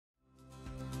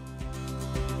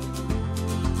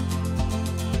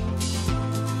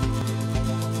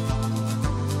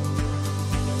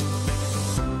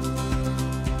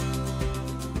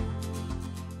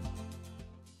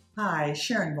Hi,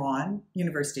 Sharon Vaughn,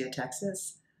 University of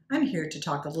Texas. I'm here to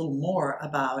talk a little more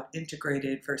about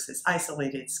integrated versus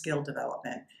isolated skill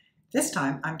development. This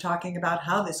time I'm talking about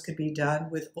how this could be done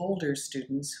with older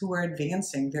students who are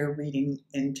advancing their reading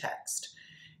in text.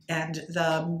 And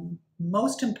the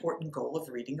most important goal of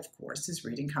reading, of course, is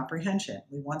reading comprehension.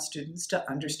 We want students to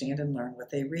understand and learn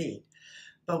what they read.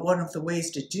 But one of the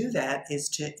ways to do that is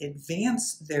to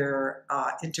advance their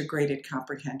integrated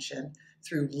comprehension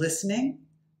through listening,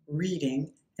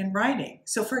 reading, and writing.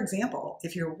 So for example,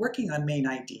 if you're working on main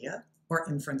idea or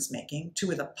inference making,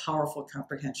 two of the powerful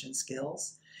comprehension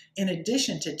skills, in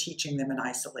addition to teaching them in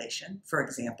isolation, for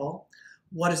example,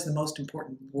 what is the most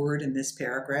important word in this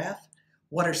paragraph?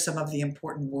 What are some of the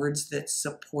important words that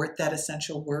support that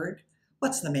essential word?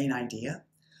 What's the main idea?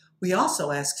 We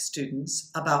also ask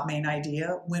students about main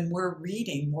idea when we're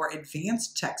reading more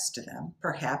advanced text to them,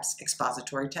 perhaps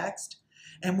expository text,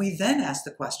 and we then ask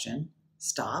the question,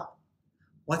 stop,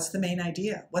 what's the main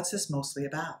idea? What's this mostly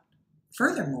about?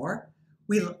 Furthermore,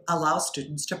 we allow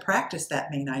students to practice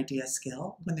that main idea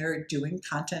skill when they're doing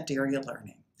content area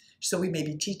learning. So we may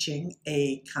be teaching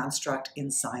a construct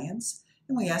in science,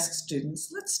 and we ask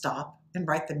students, let's stop and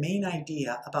write the main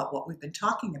idea about what we've been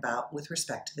talking about with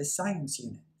respect to this science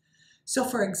unit. So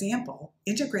for example,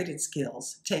 integrated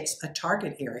skills takes a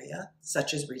target area,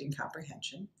 such as reading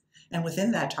comprehension, and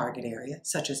within that target area,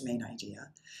 such as main idea,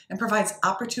 and provides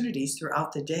opportunities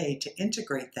throughout the day to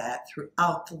integrate that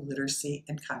throughout the literacy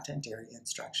and content area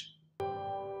instruction.